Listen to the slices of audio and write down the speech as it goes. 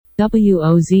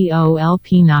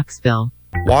WOZO-LP Knoxville.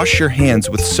 Wash your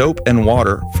hands with soap and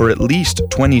water for at least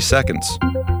 20 seconds,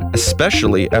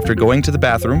 especially after going to the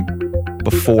bathroom,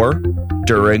 before,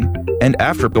 during, and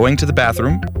after going to the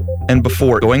bathroom, and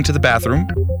before going to the bathroom.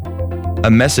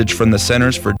 A message from the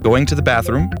Centers for Going to the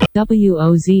Bathroom.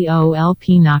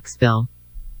 WOZO-LP Knoxville.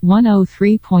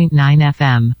 103.9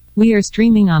 FM. We are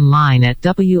streaming online at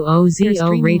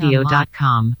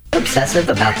WOZORadio.com. Obsessive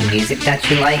about the music that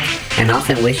you like and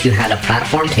often wish you had a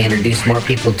platform to introduce more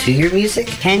people to your music?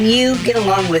 Can you get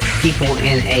along with people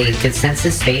in a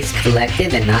consensus-based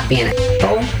collective and not be an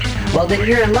asshole? Well, then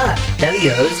you're in luck.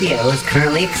 WOZO is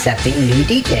currently accepting new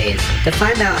DJs. To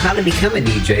find out how to become a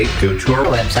DJ, go to our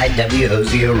website,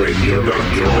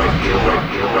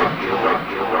 WOZORadio.com.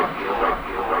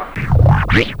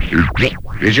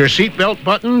 Is your seatbelt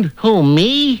buttoned? Who,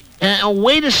 me?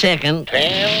 Wait a second.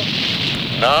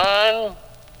 10, 9,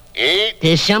 8.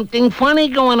 There's something funny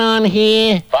going on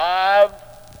here. 5,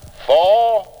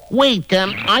 4. Wait,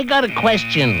 I got a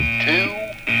question. 2,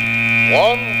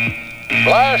 1.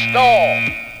 Blast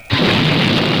off.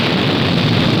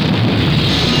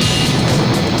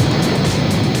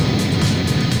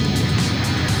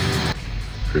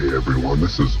 Hey everyone,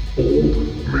 this is Old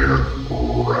Man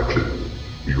Ratchet.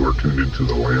 You are tuned into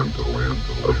the land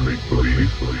of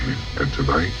make-believe, and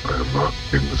tonight I am not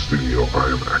in the studio.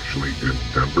 I am actually in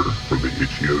Denver for the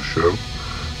Itch.io show.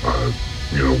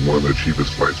 One of the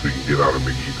cheapest flights we can get out of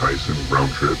McGee Tyson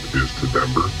round trip is to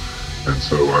Denver, and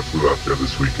so I flew out there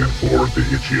this weekend for the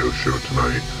Itch.io show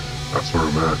tonight. That's where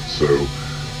I'm at, so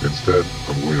instead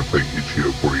I'm going to play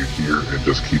Itch.io for you here and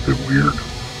just keep it weird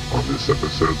on this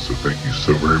episode, so thank you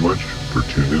so very much for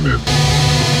tuning in.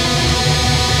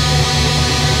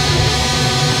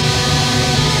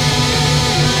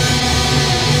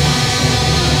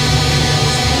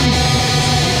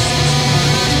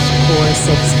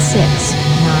 466-9523.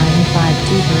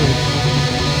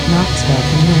 Knoxville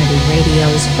Community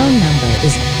Radio's phone number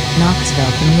is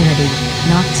Knoxville Community,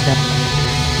 Knoxville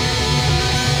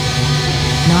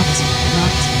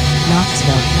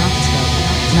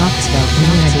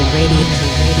Community Radio.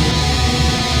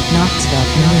 Knoxville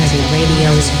Community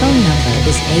Radio's phone number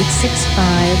is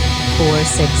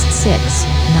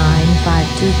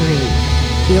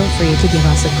 865-466-9523. Feel free to give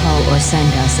us a call or send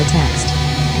us a text.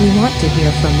 We want to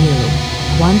hear from you.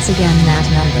 Once again, that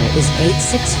number is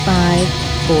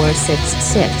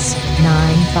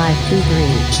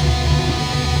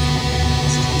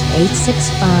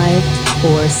 865-466-9523.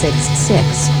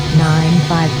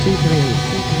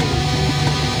 865-466-9523.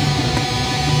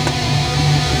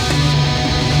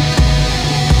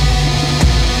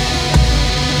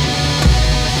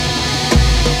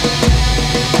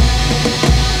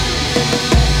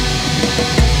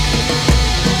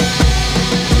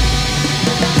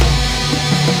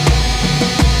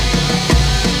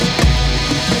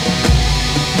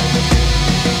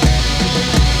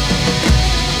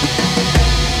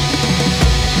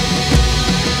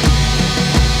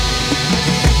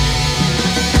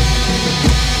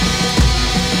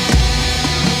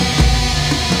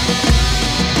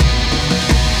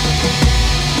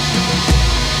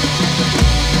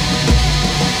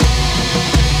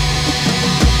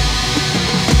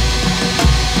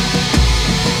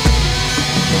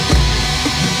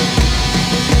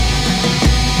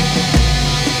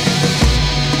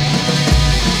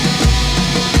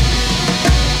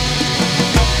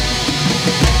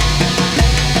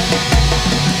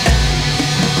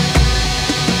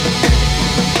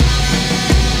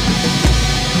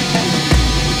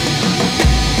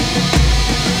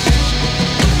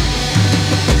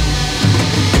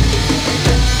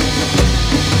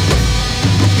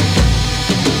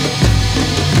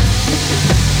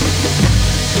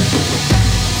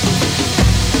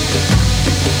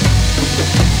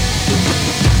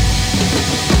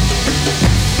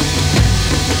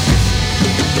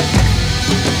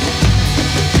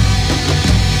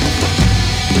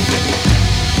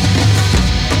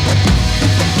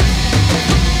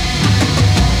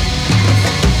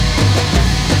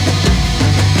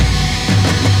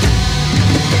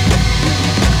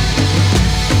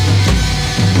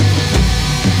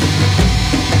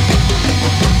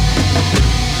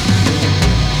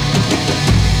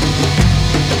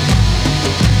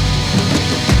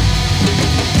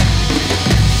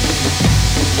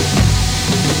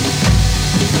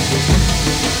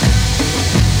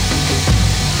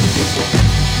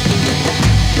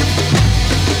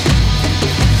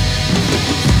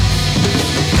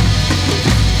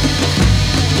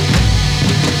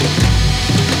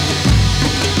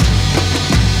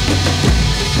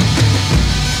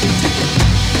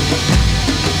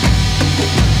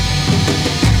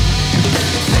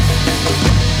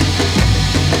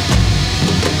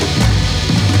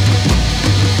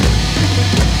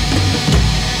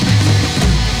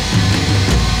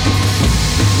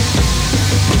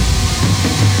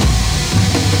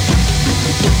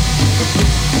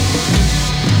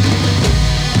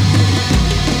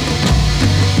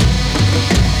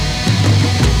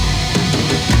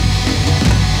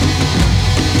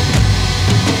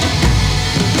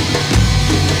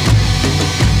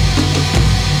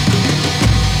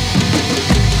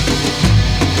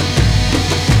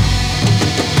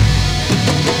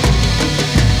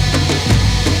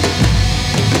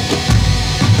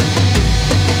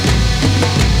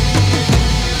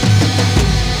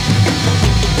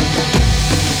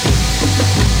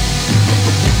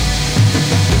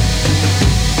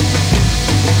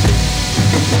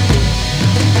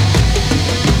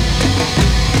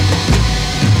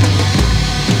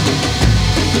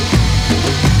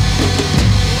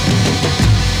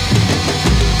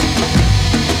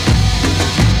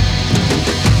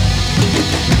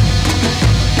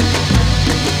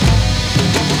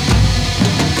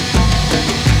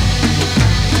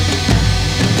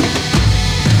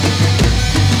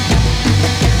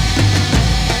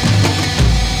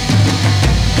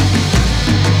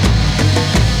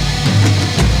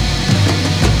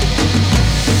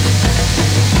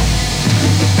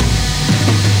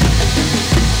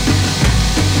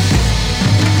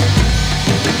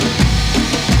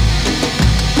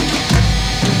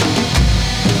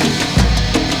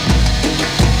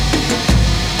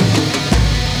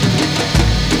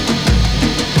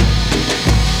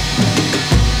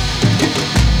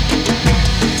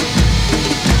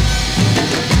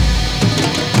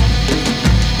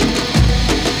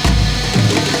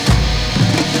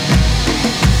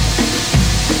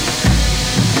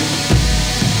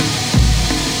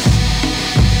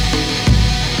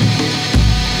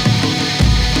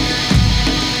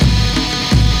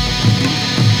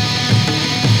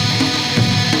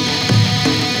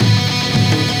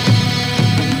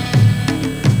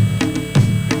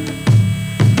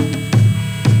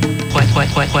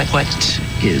 What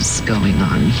is going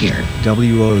on here?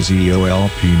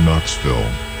 WOZO-LP Knoxville.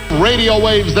 Radio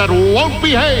waves that won't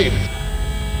behave.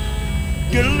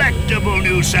 Delectable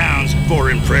new sounds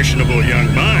for impressionable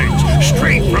young minds.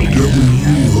 Straight from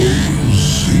WOZO.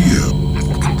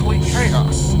 complete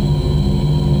chaos.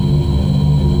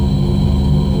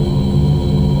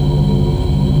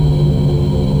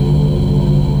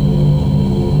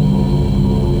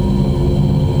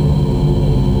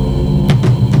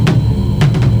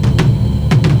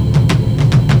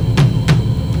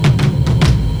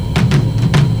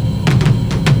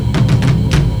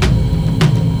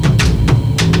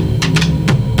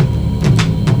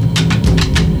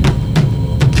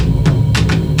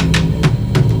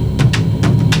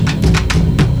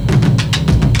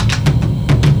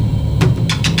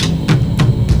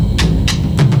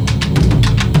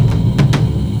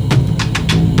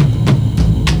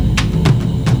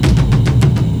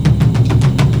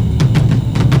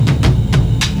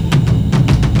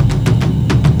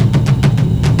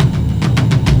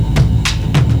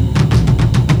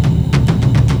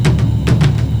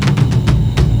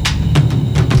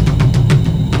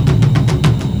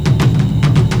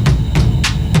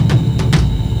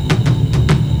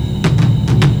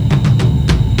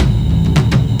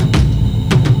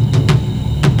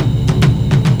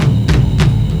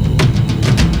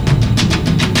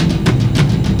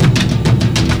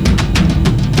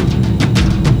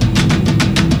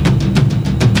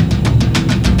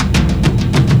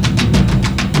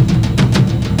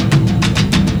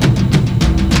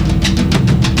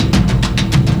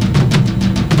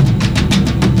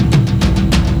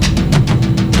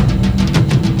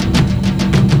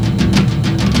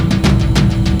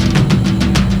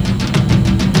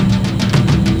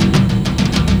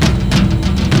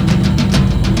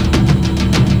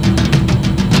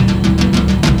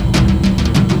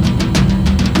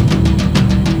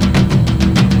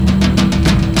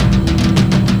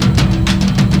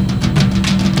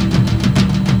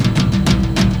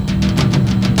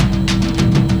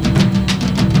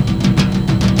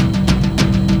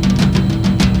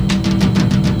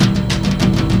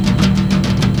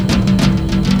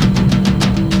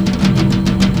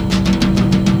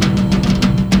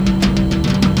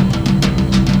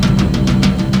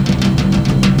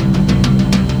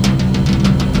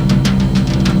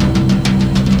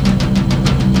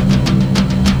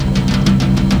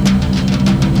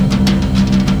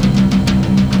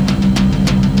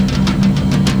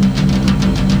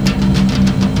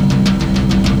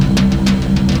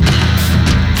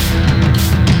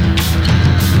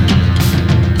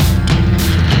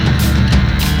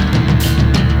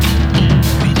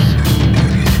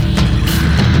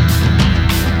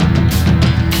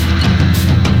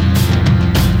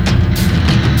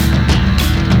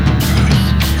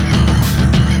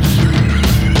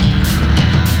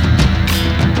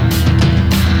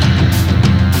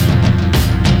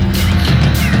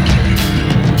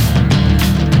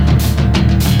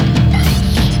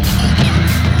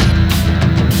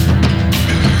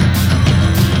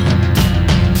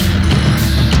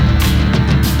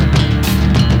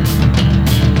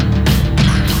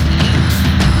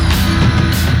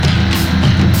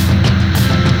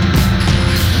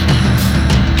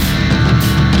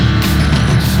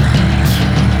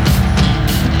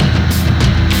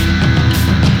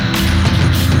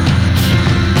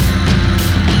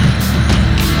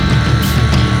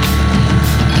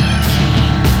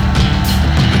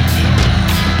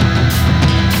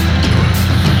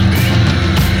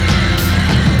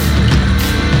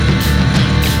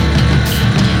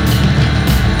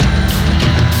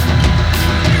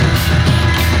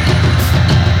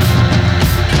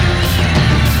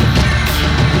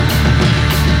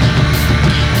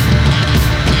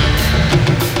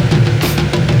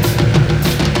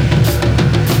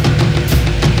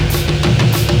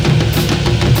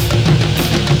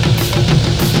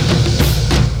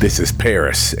 This is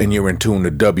Paris, and you're in tune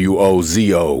to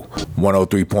WOZO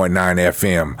 103.9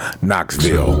 FM,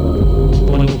 Knoxville.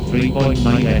 103.9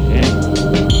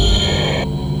 FM.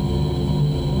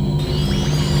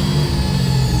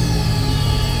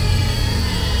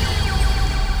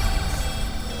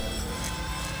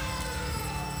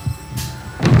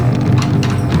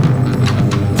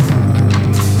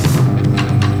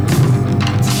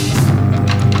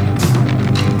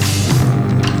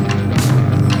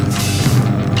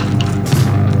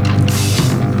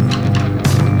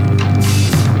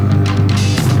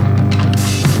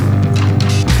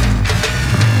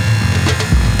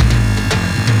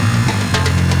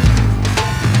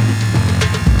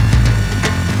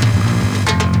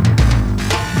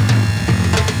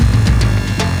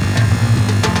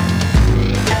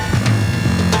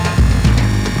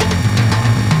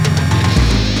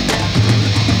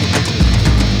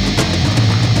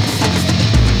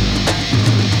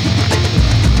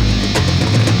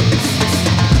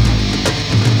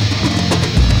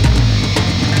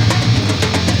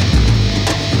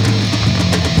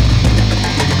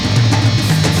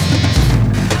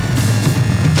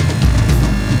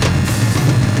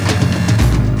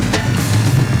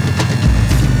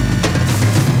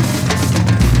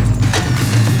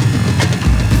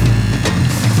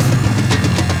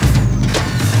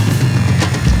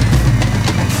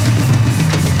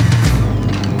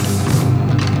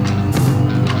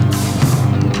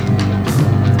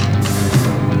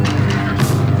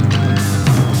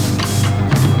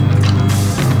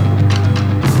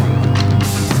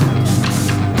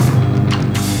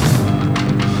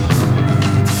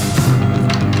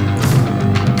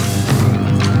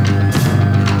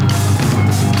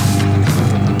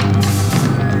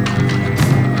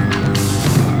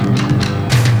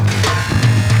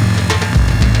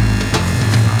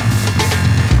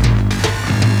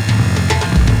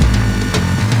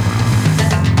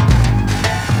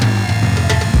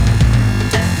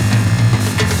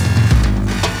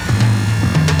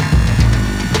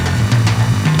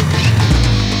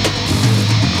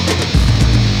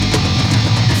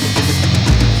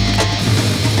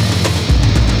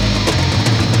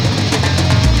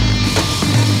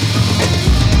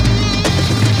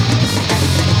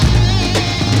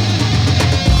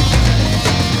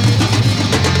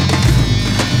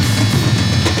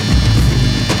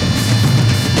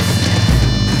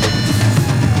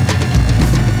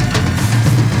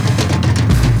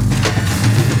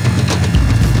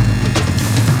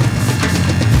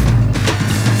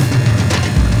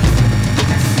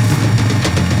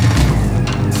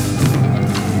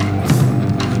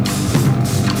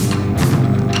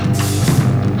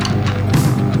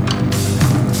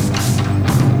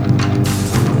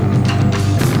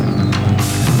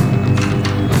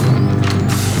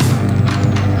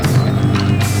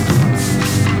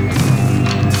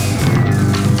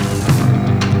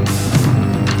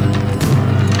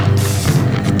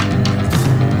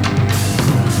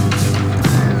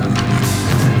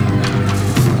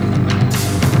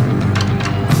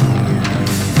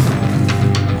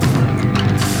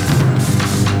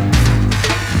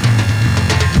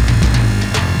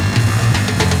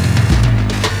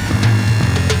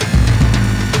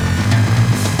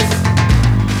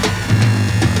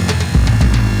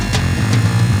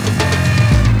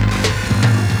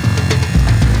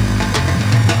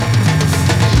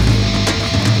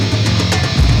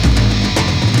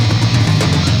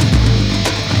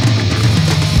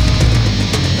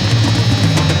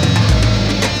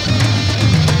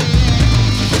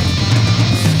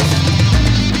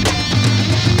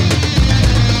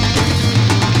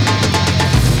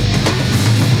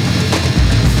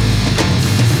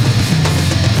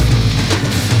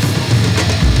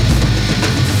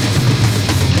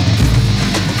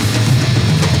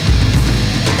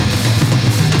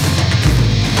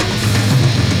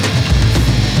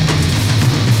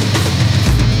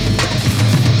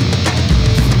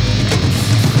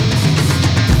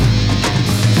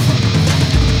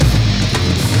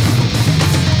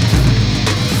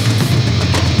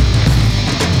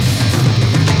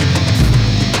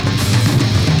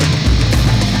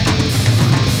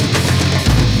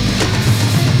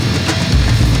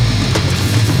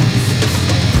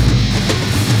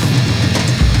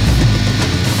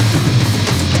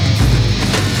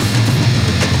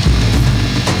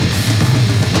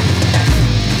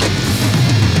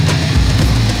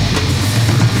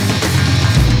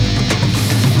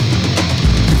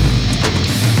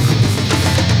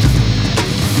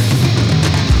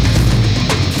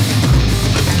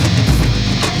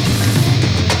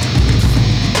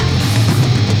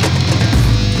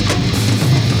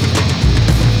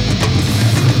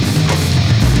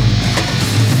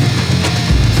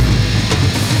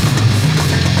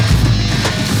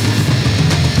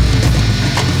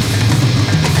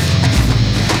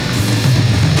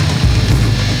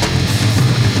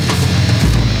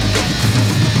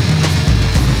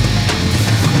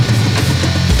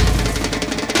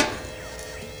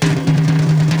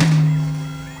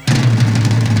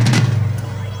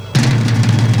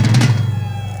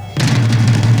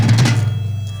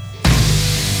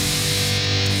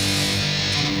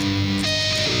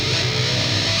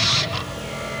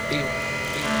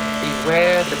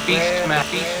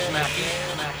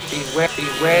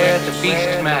 Beware the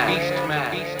beast man.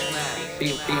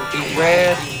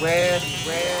 Beware.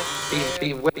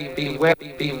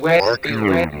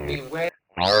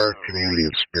 Our community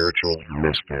of spiritual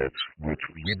misfits, which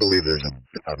we believe there's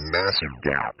a massive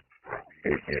gap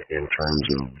in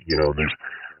terms of,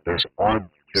 there's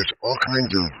all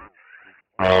kinds of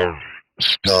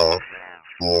stuff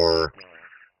for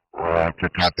to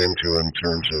tap into in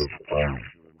terms of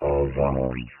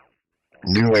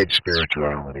New Age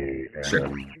spirituality and sure.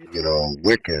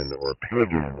 Wiccan or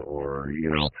pagan or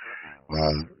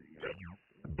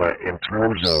but in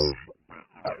terms of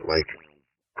like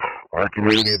our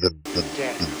community,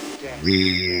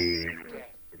 we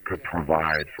could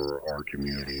provide for our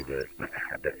community that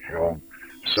held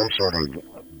some sort of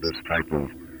this type of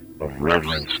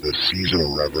reverence, this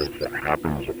seasonal reverence that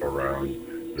happens around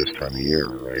this time of year,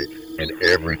 right? And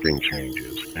everything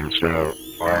changes. And so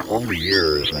over the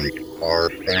years, like our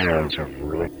fans have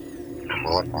really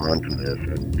caught on to this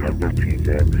and dug their teeth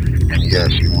in. And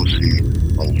yes, you will see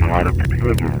a lot of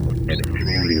pagan and a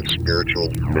community of spiritual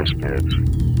misfits.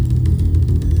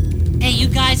 Hey, you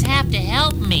guys have to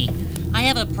help me. I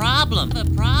have a problem.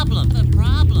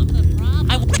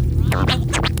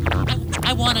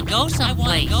 I want to go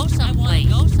someplace.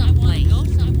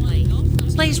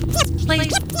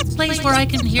 Place where I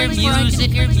can hear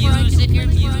music.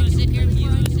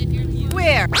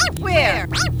 Where?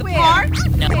 The park?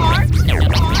 No.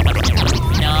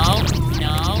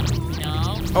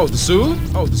 Oh, the zoo?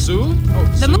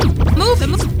 The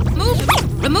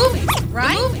movie,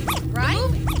 right?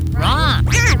 Wrong.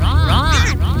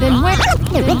 Then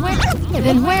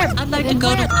where? I'd like to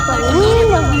go to...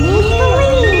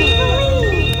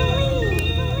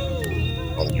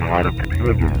 A lot of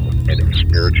pagan and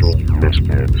spiritual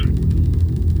misfits.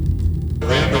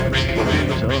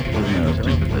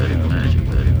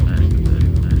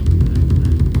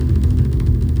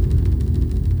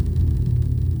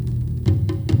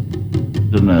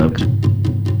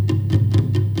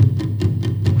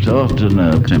 Soft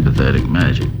enough, sympathetic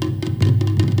magic.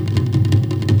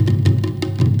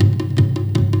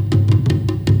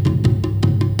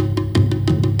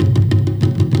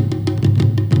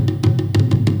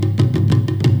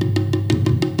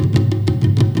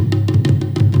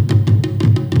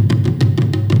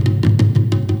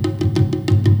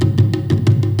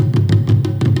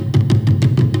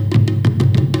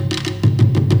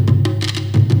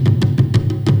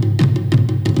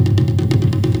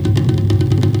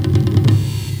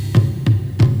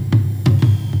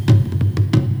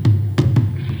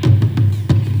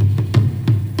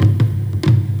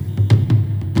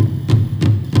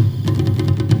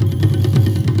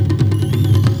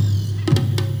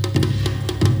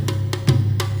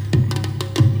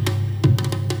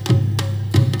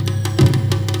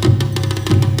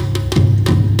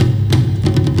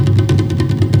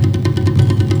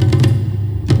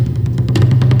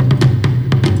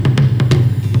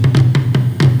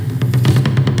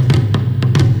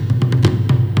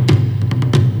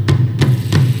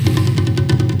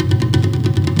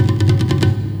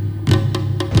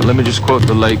 Let me just quote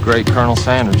the late, great Colonel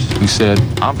Sanders, who said,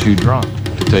 "I'm too drunk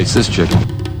to taste this chicken."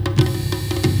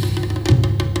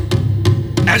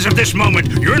 As of this moment,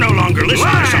 you're no longer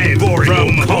listening to some boring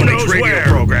old Phoenix radio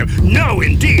program. No,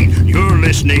 indeed, you're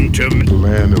listening to the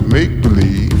land of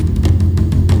make-believe.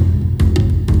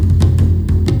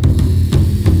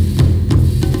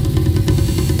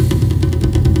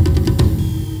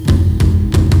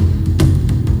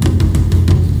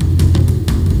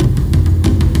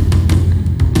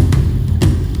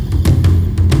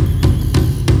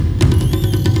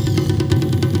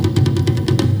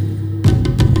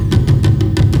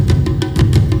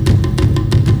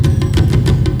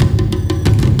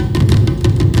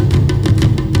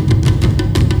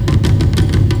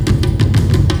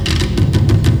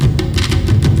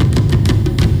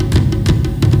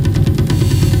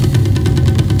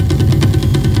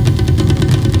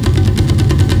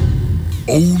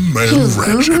 Old Man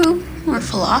Ratchet. Guru or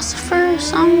philosopher or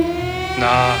something?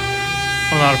 Nah,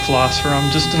 I'm not a philosopher.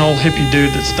 I'm just an old hippie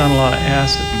dude that's done a lot of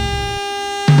acid.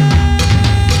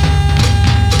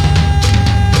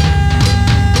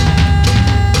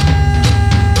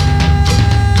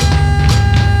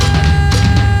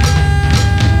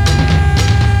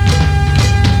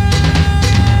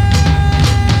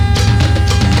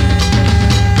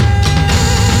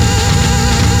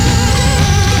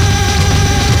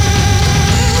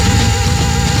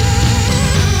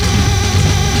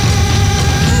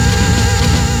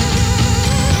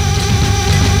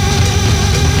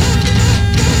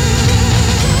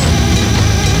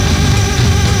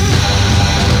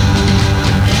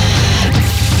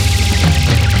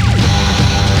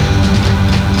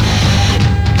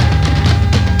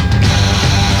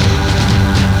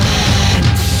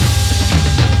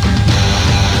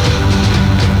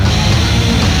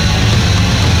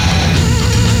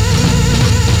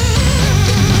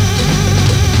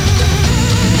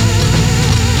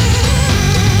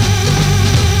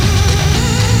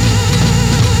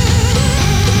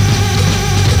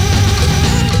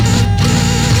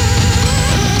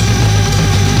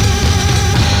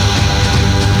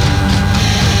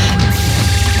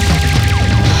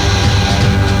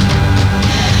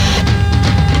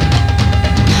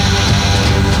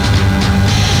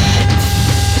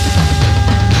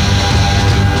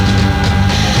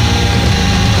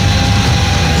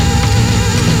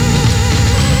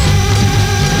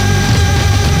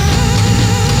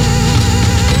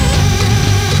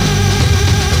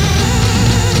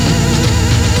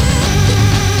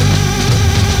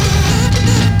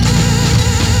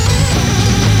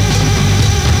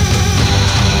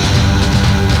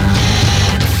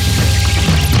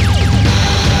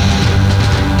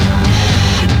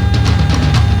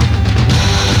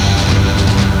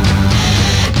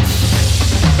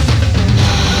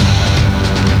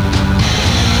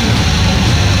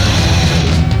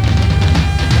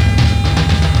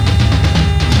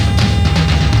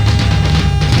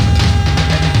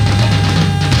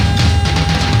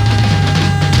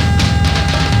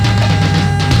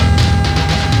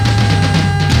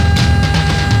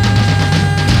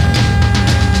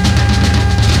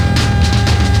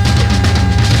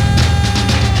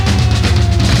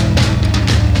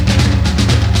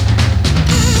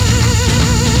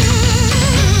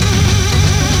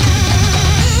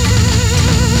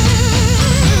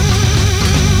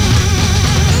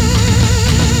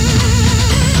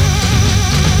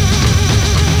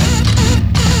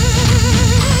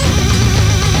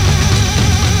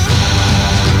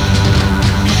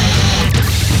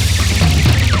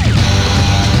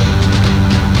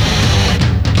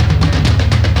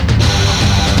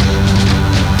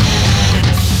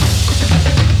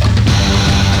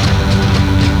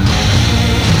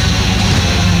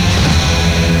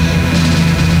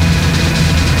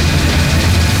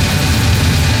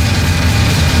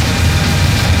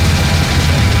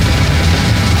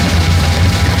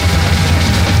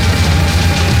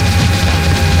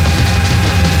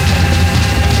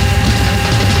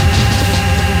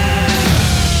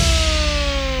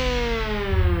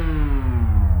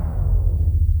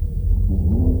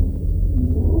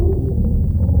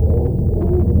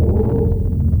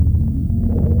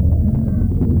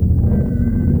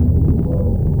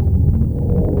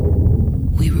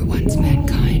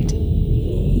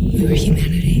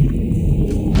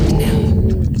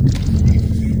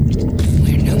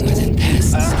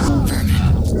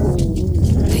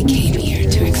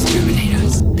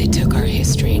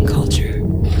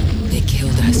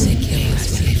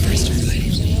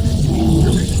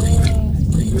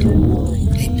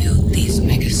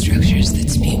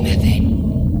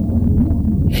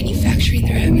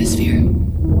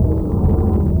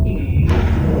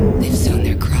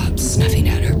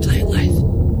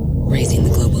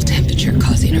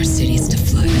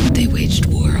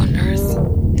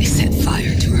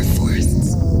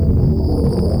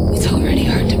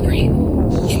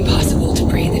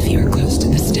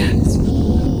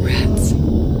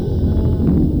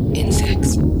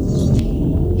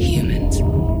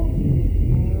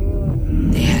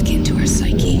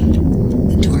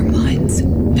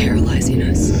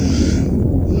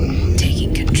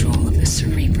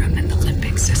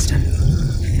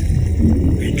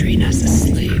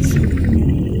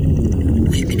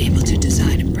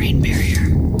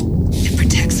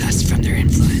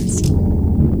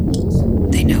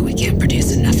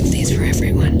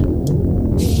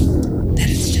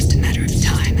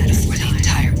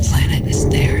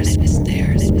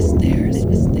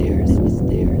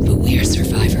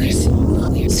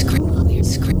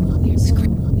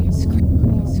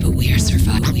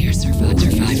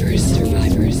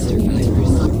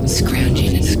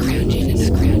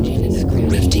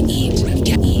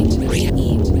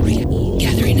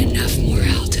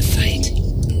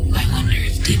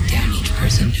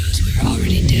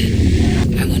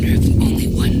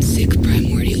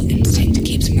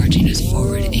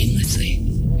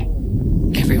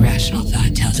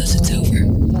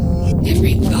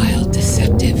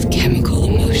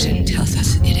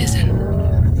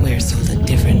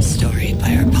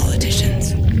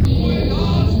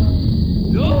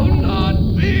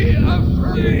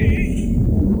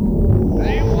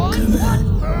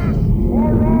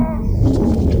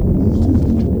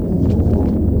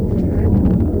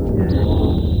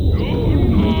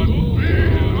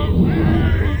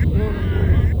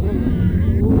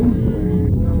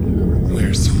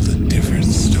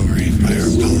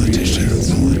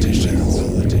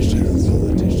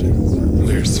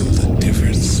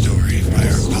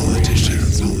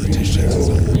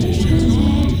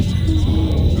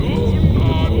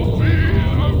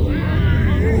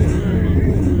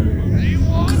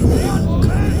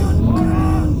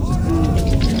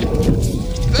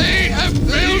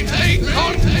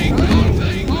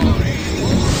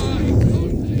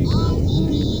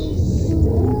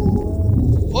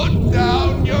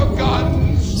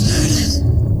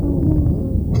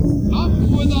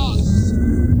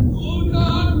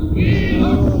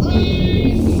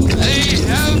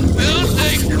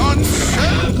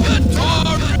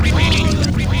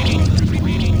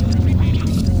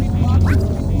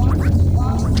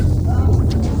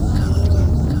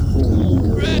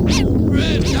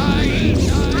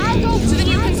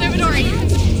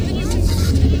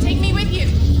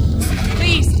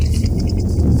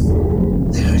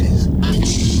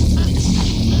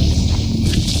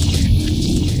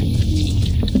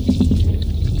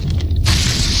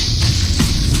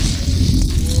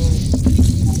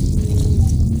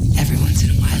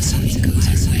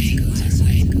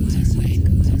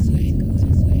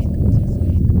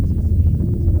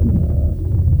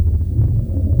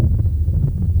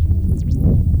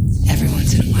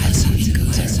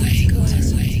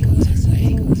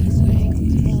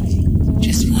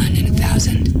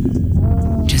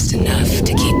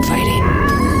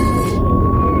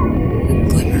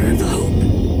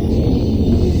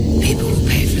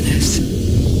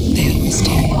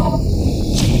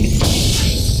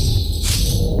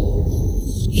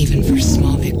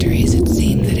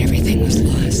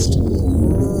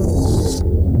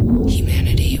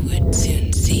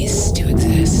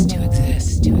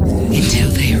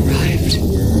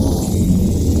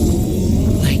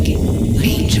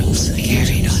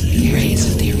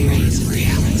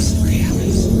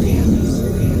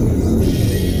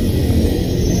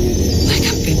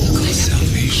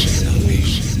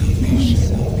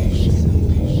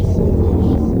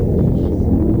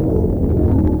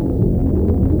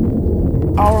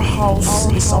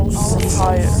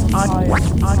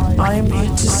 I am here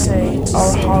to say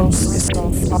our house is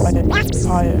on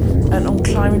fire. And on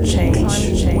climate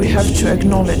change, we have to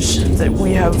acknowledge that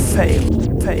we have failed.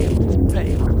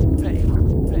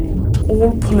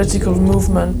 All political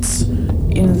movements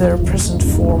in their present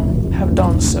form have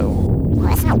done so.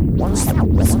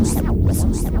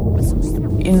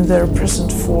 In their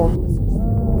present form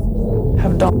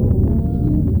have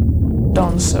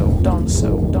done so.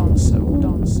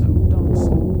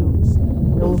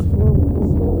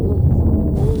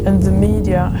 And the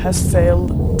media has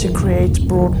failed to create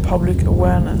broad public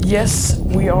awareness. Yes,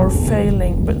 we are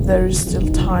failing, but there is still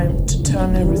time to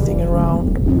turn everything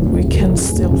around. We can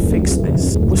still fix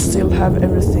this. We still have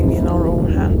everything in our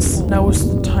own hands. Now is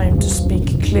the time to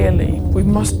speak clearly. We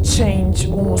must change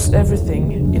almost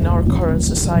everything in our current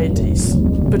societies.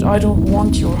 But I don't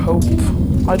want your hope.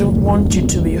 I don't want you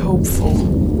to be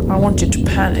hopeful. I want you to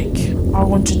panic. I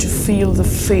want you to feel the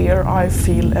fear I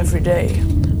feel every day.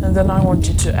 And then I want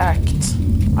you to act.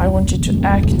 I want you to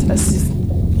act as if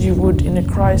you would in a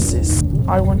crisis.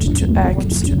 I want you to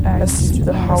act as if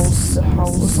the house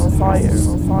was on fire.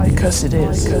 Because it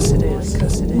is.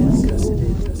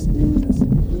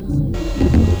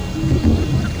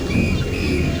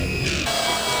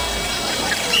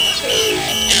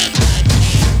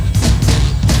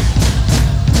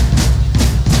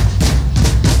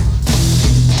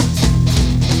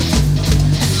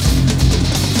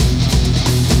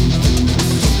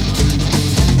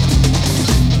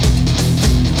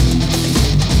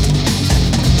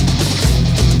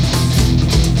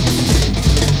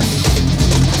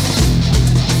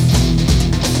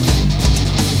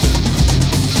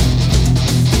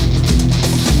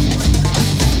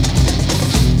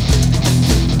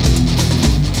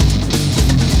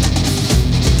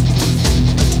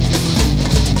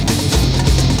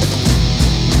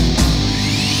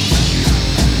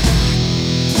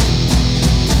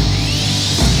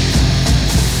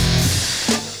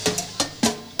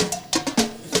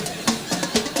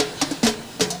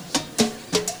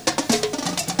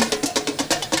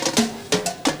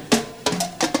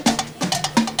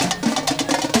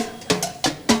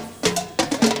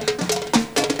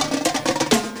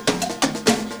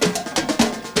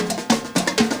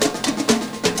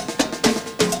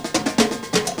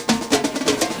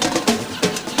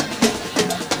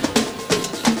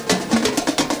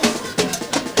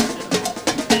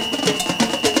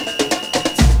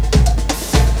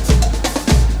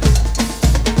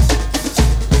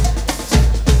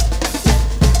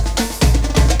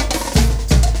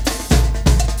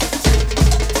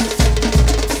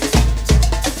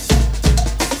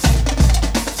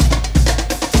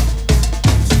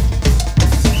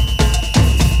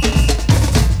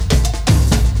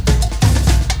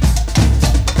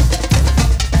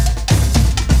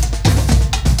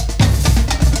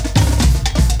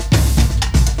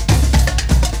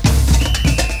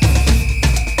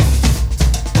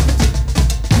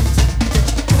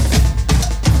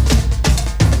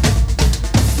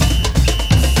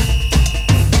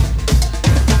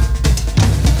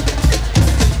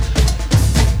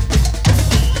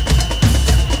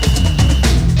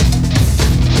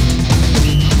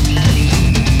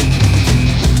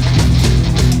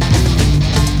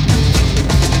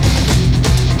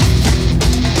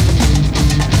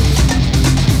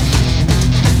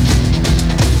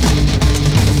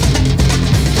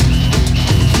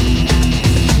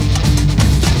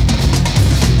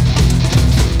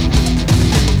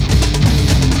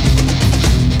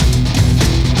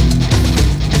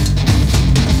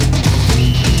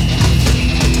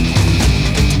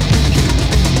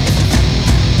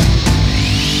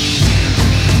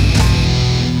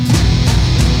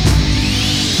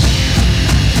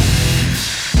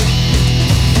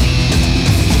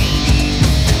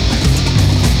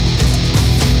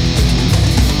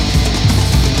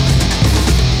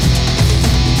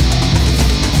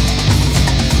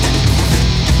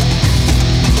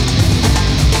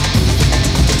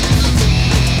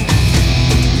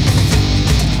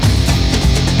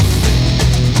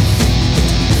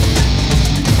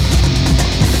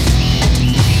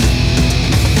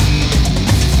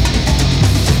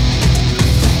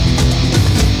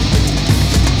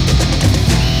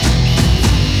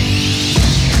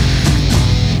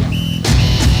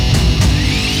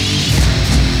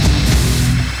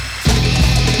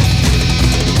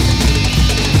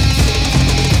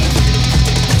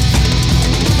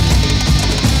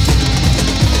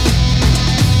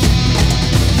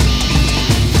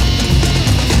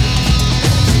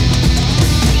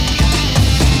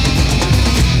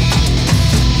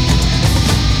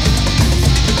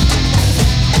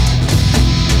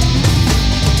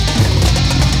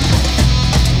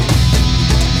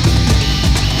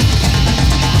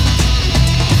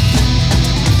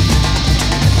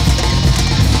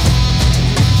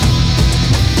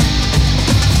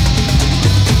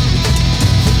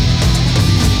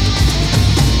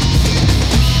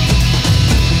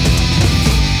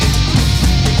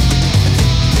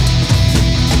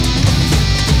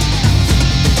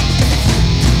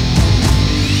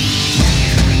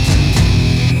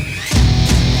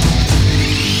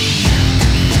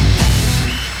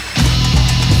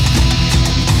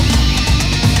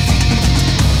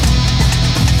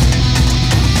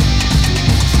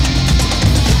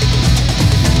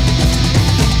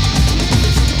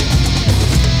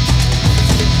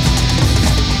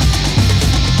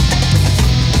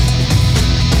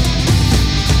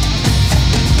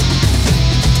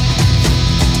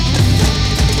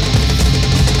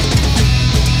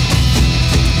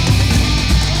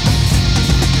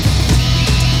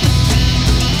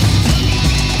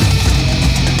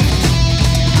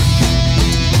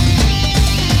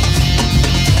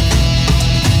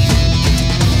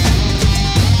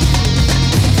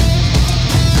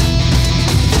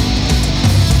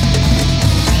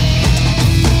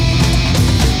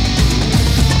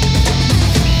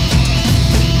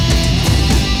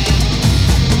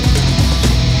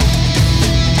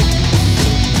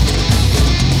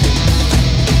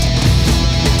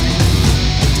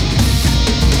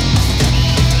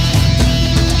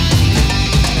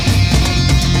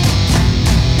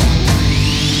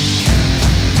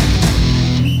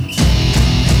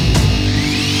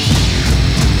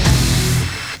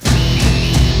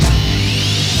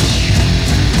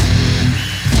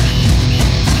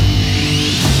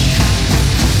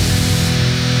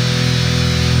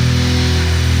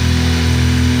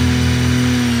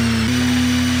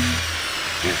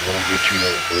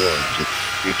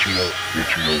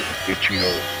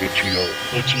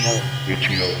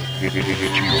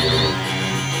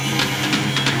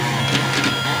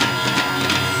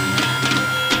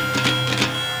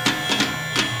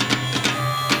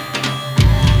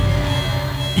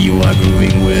 You are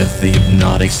grooving with the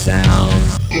hypnotic sound.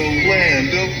 The land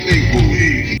of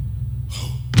make-believe.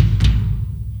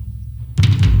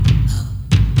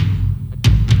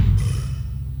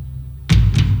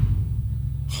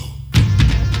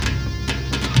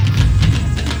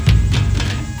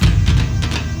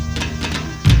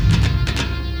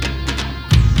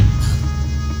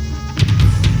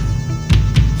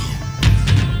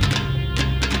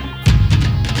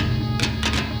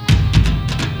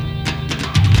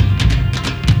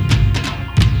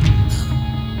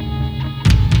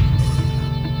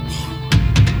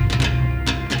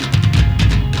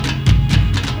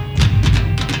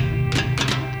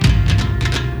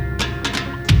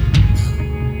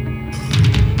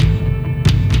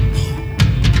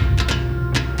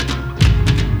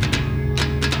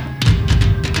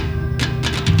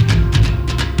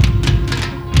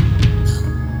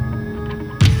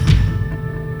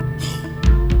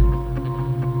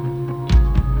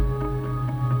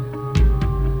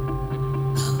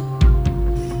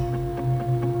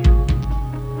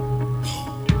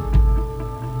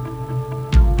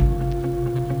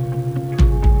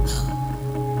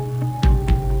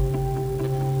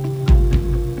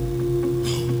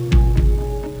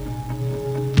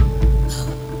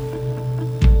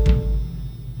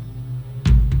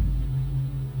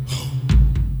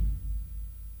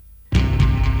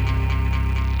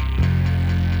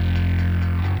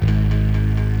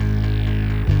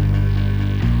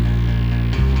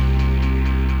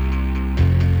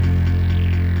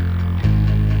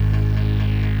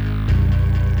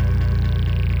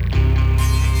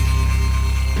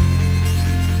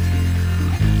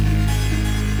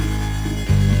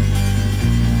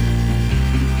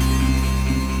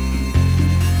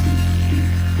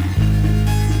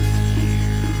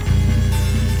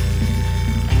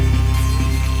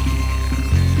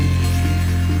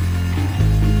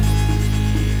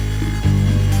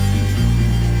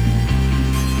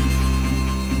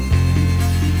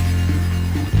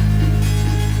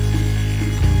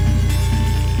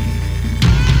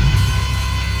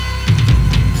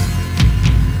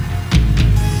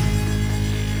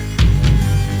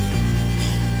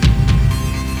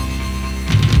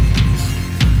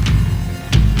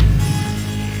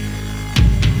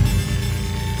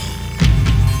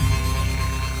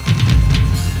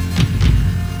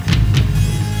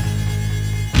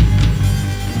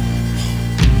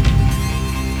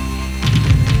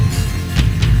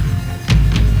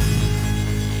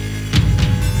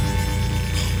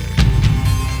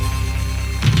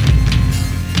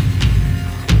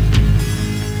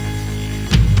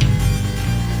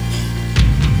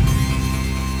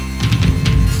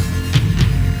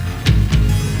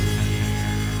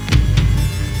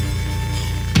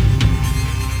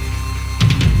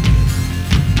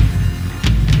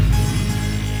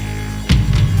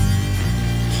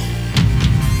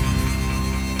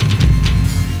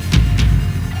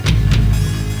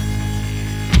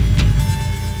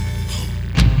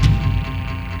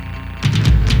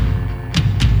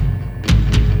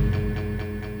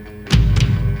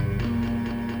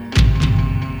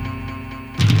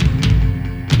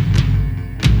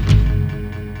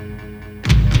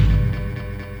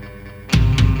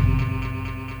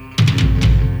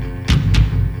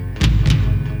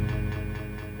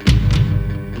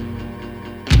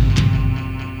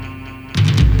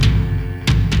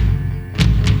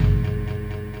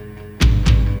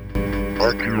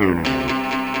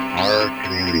 our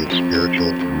community of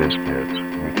spiritual misfits,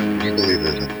 we believe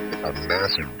there's a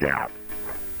massive gap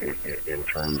in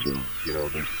terms of, you know,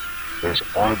 there's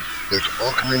all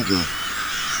kinds of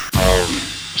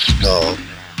stuff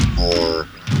or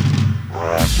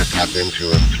to tap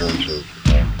into in terms of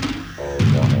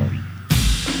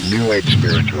New Age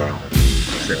spirituality,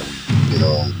 you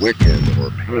know, Wiccan or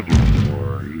pagan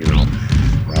or, you know,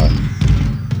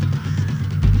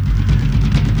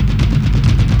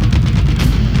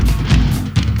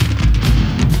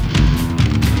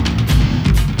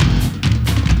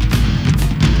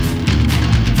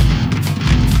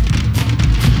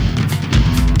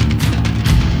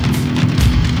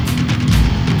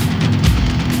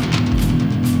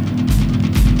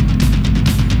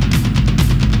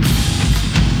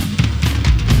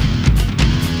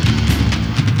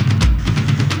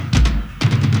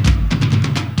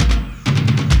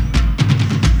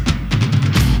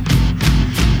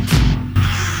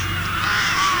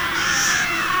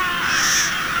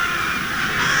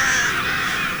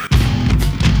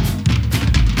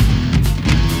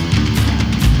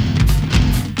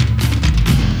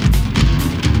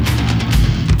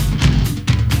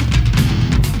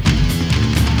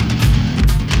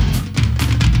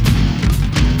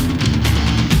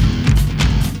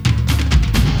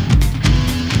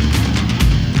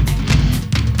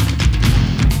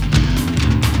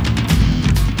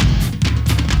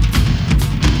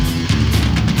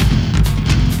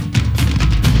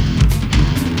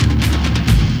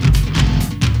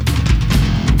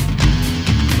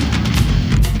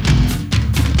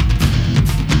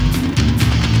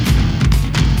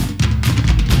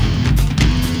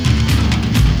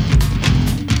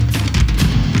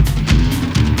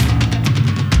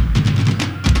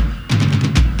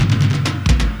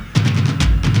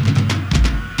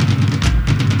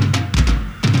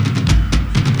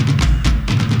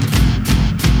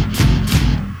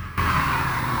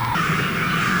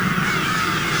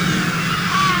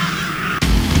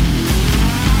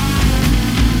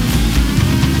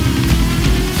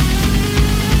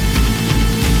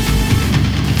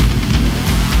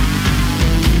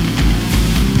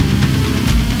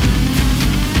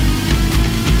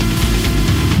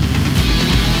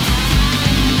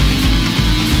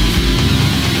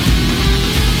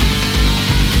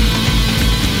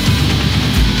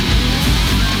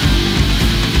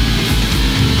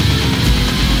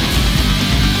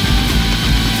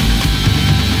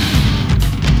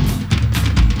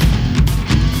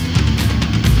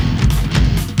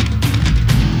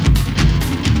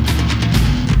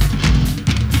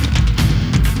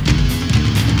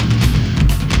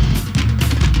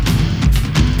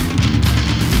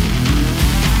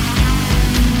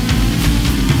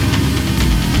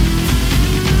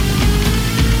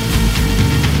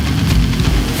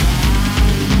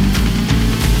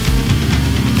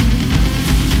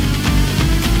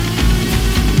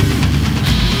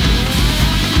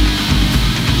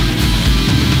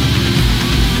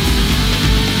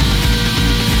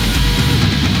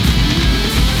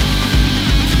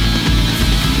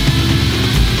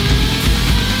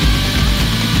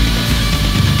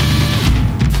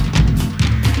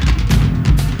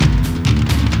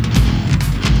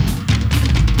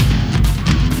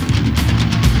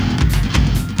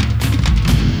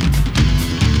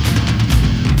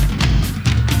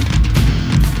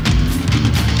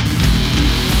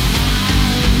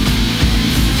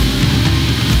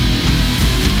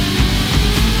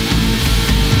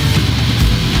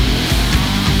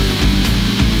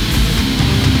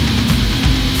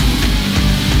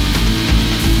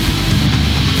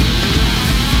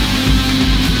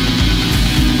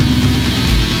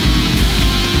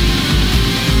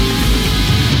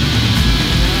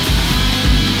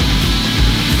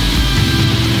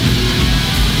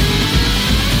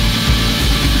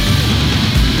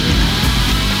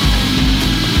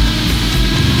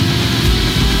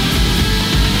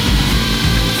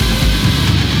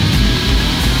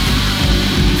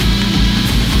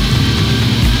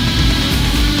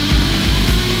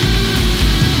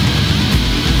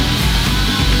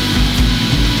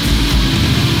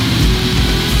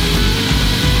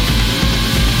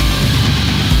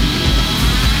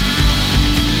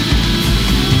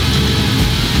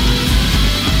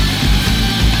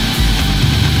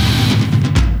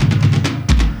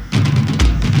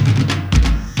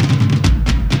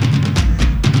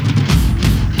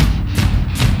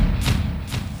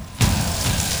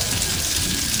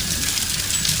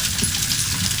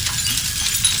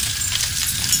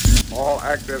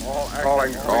 active,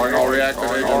 calling all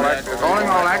reactive agents, calling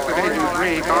all active agents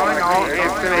free, calling all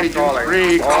active agents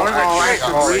free, calling all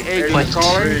active reagents, What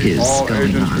is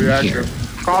going on here?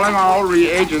 calling all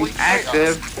reagents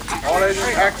active, all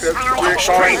agents active, calling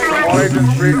all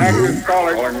agents reactive,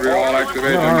 calling all active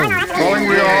agents,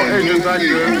 calling all agents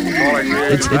active, calling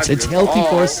reagents It's healthy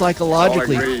for us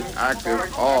psychologically.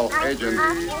 active, all agents,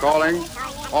 calling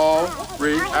all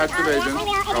reactive agents,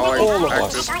 calling all of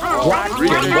us, black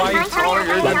and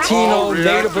white, Latino,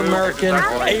 Native American,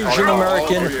 Asian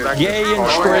American, gay and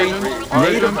straight,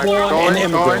 native born and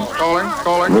immigrant.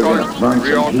 Calling,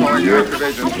 real calling active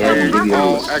agents,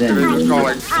 all active agents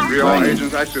calling, real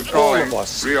agents active calling,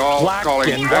 real Black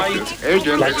calling and white,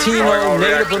 agents, Latino,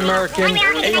 Native American,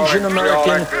 Asian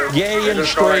American, gay and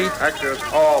straight. Active,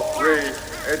 all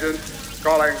agents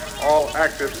calling, all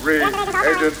active,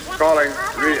 agents calling,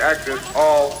 reactive,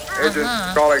 all agents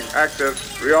calling, active,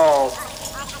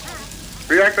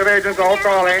 reactive agents all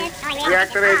calling,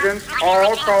 reactive agents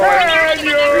all calling,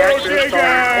 reactive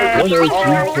calling,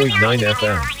 103.9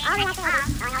 FM.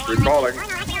 recalling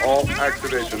all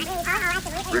active agents,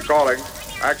 recalling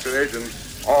active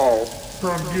agents all,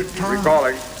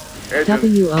 recalling agents,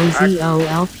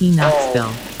 WOZO-LP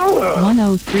Knoxville,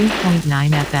 103.9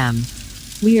 FM.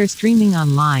 We are streaming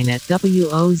online at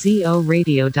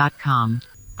WOZORadio.com.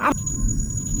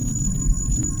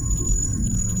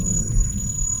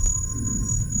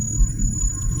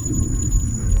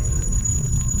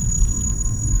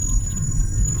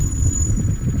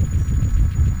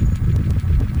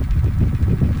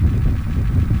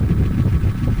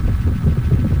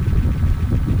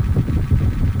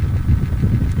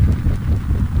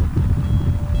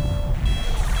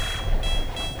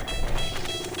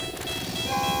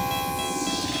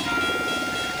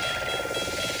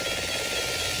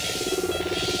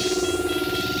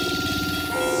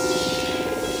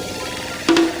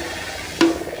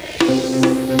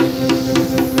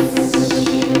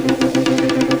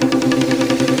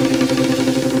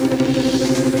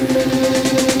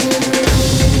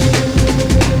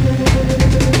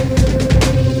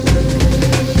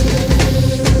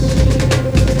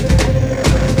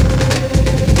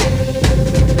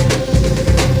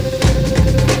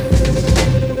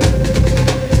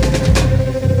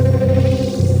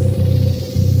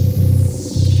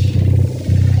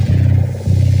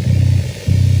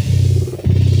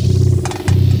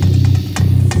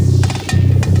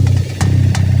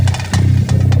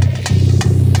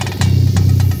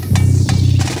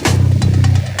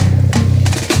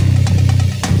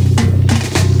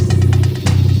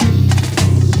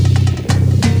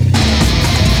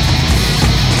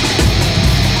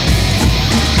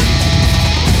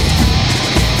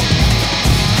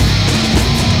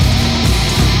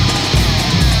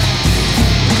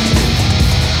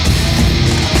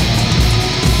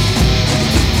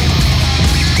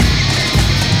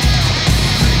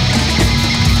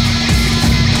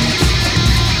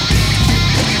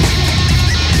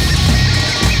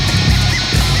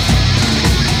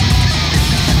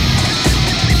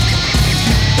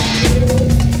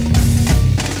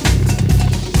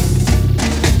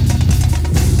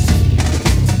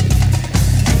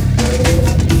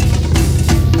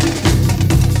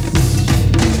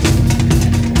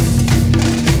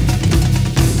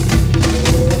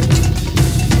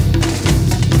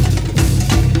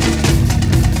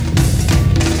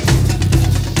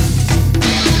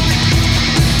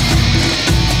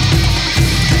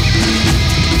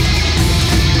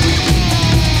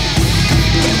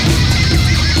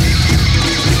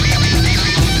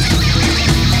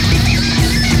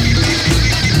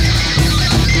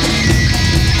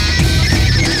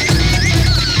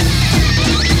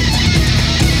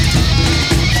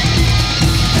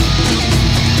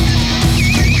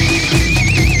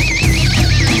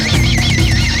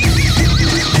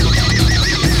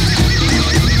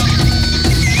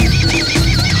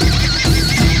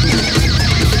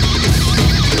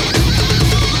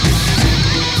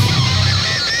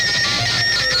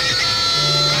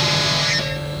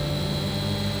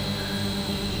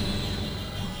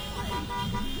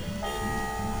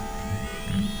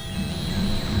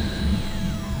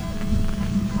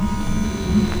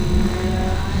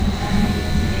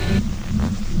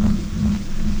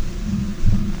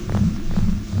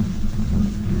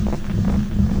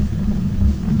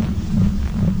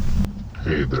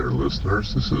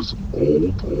 listeners. This is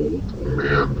Old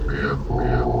Man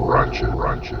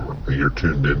Ratchet. You're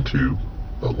tuned into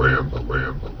the land of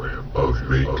make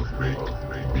believe.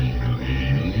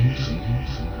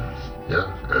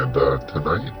 Yeah, and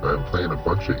tonight I'm playing a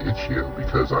bunch of Itch.io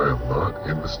because I am not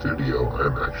in the studio.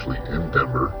 I'm actually in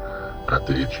Denver at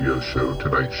the HEO show.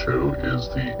 Tonight's show is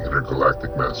the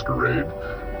Intergalactic Masquerade.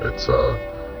 It's a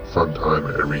fun time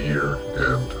every year,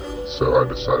 and so I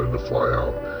decided to fly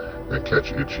out and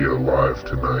catch HEO live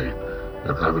tonight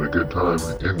and having a good time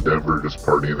in Denver, just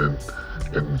partying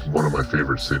in one of my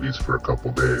favorite cities for a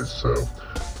couple days. So,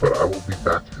 but I will be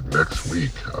back next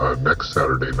week. Next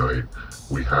Saturday night,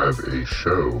 we have a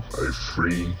show, a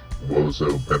free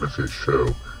WOZO benefit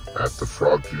show at the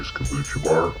Frog Juice Kombucha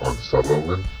Bar on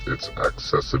Sutherland. It's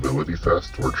Accessibility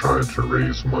Fest. We're trying to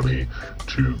raise money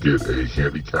to get a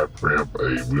handicap ramp,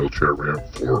 a wheelchair ramp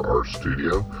for our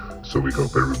studio. So we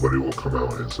hope everybody will come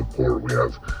out and support. We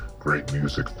have great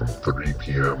music from 3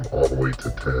 p.m. all the way to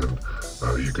 10.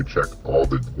 You can check all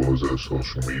the WOZO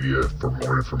social media for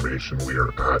more information. We are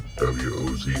at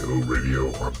WOZO Radio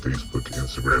on Facebook,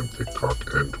 Instagram,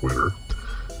 TikTok, and Twitter.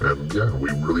 And yeah,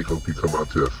 we really hope you come out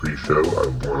to that free show. I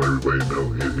want everybody to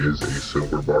know it is a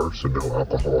sober bar, so no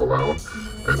alcohol allowed,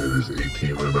 and it is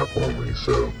 18 and up only.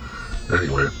 So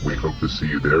anyway, we hope to see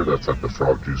you there. That's at the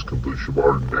Frog Juice Kombucha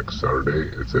Bar next Saturday.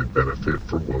 It's a benefit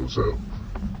for WOZO.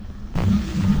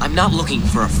 I'm not looking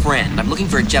for a friend. I'm looking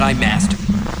for a Jedi Master.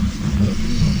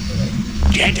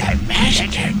 Jedi Master.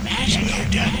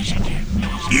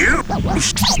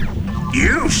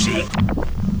 You see.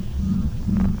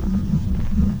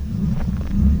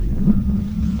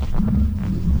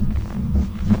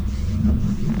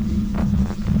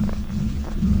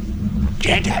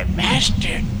 Jedi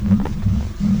Master.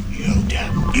 Yoda.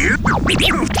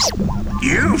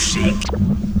 You see.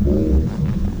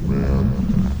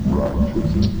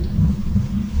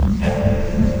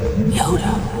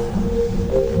 Yoda.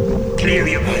 Clear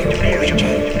your mind, clear your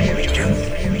mind.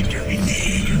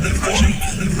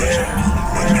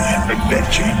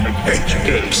 Adventure,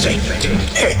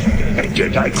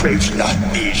 Jedi craves not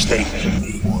these things.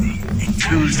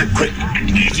 Choose the quick and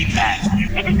easy path.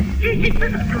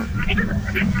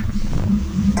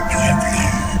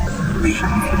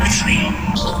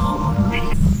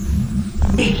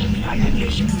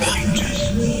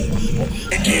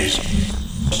 It is,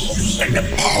 and the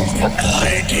powerful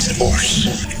light is force.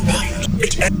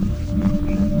 It's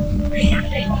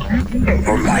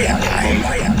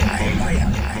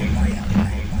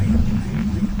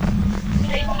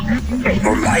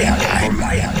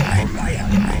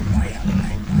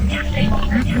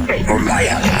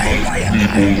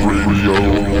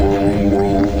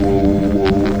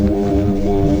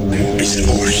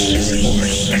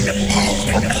force, and the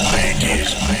powerful light is.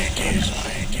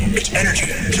 It's energy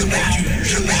surround.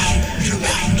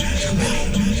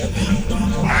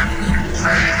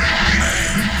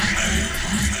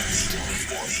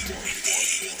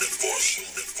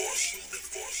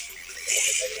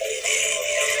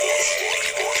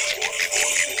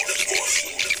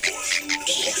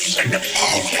 And the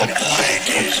powerful light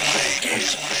is.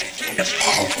 The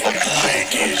powerful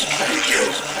light is.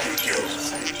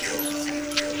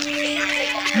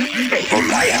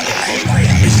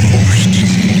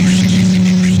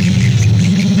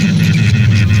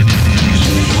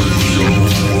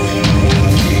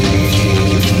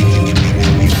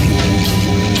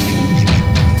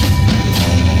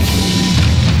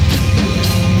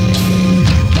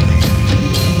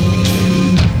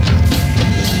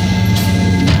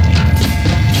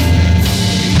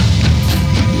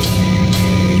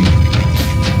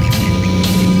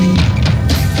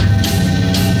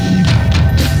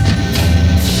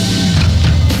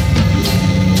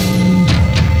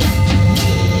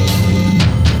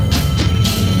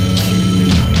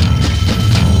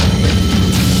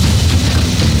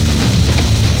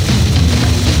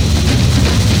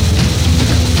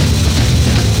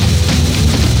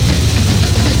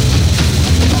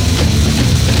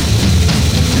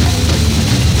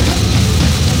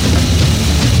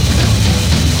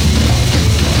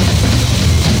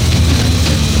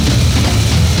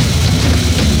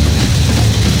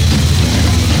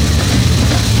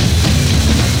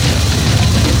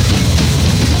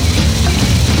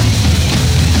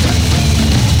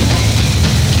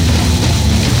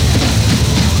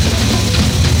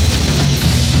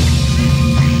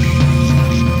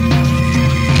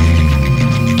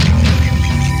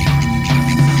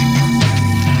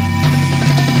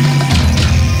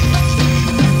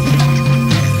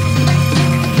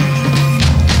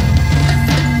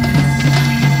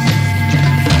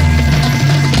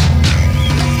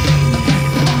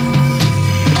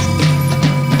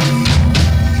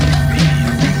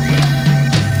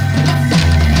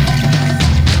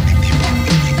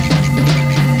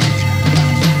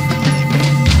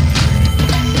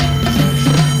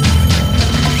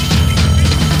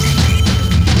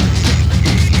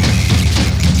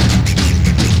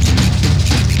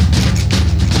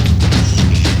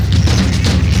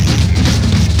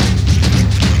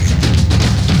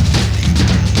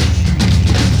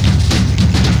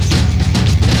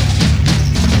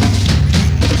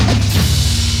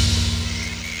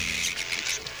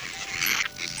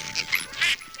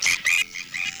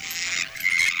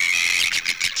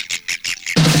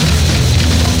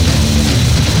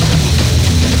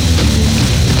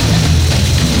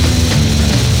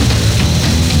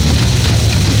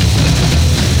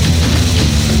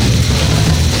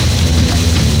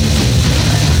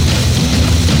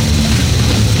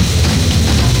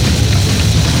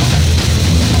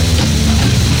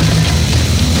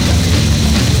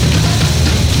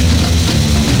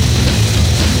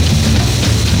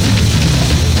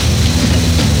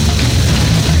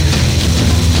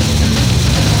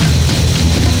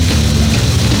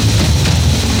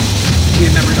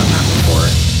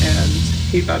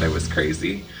 He thought I was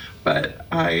crazy, but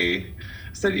I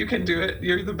said, you can do it.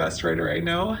 You're the best writer I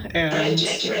know. And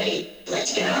Jack, you ready?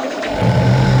 Let's go.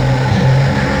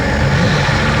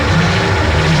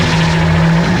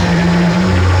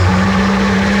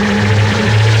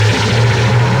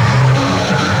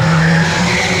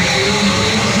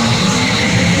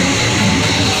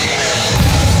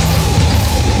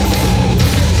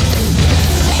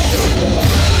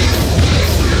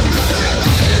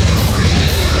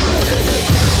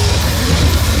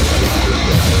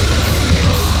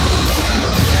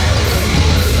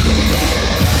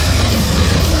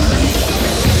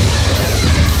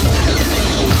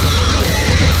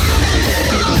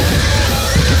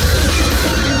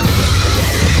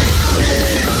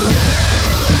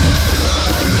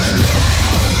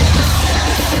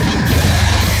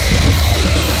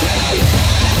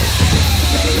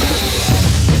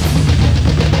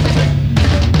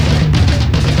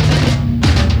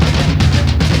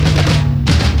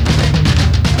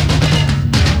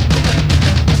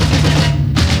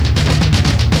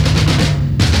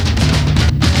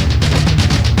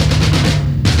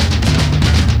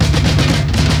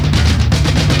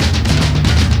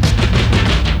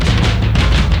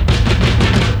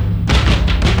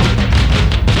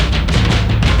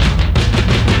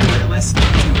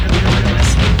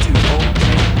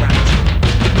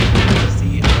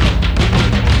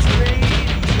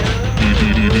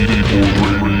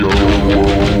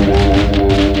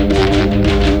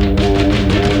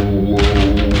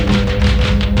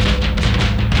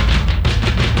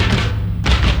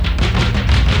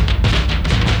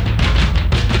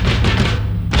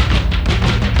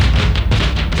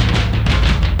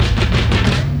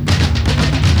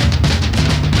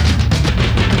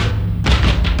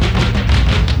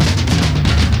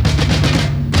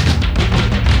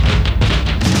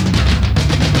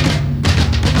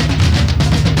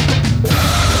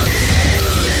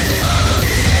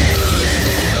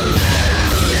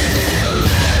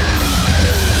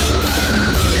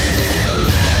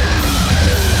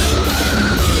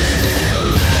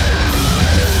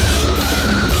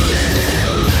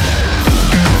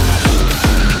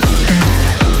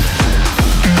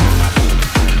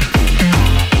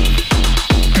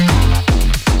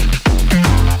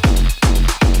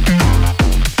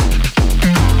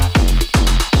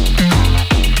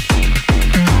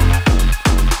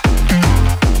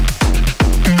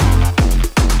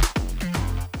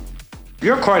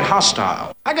 You're quite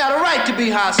hostile. I got a right to be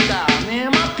hostile,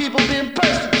 man. My people being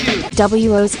persecuted.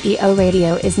 WOZO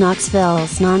Radio is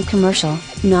Knoxville's non-commercial,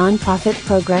 non-profit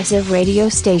progressive radio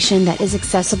station that is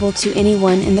accessible to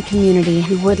anyone in the community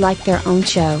who would like their own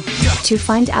show. To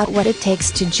find out what it takes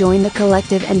to join the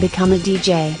collective and become a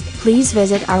DJ, please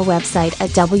visit our website at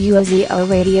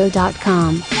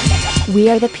WOZORadio.com.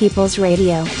 We are the People's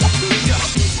Radio.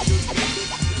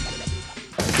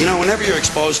 You know, whenever you're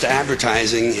exposed to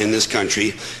advertising in this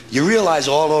country, you realize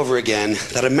all over again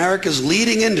that America's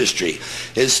leading industry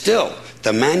is still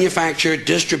the manufacture,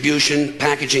 distribution,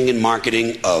 packaging, and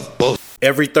marketing of both.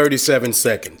 Every 37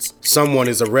 seconds, someone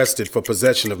is arrested for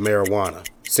possession of marijuana.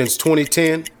 Since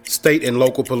 2010, state and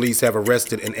local police have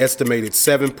arrested an estimated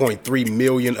 7.3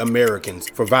 million Americans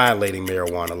for violating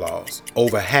marijuana laws,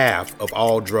 over half of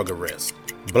all drug arrests.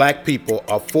 Black people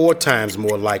are 4 times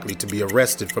more likely to be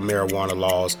arrested for marijuana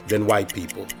laws than white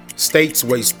people. States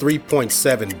waste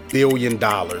 $3.7 billion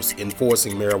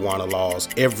enforcing marijuana laws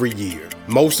every year.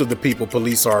 Most of the people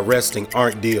police are arresting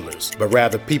aren't dealers, but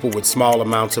rather people with small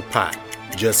amounts of pot,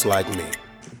 just like me.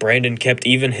 Brandon kept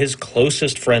even his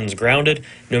closest friends grounded,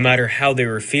 no matter how they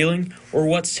were feeling or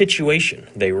what situation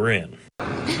they were in.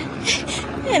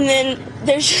 And then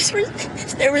there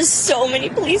was so many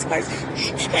police cars.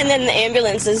 And then the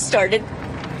ambulances started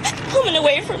coming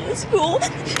away from the school.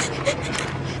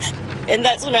 And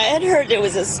that's when I had heard there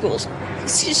was a school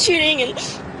shooting. And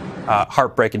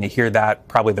heartbreaking to hear that,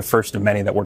 probably the first of many that we're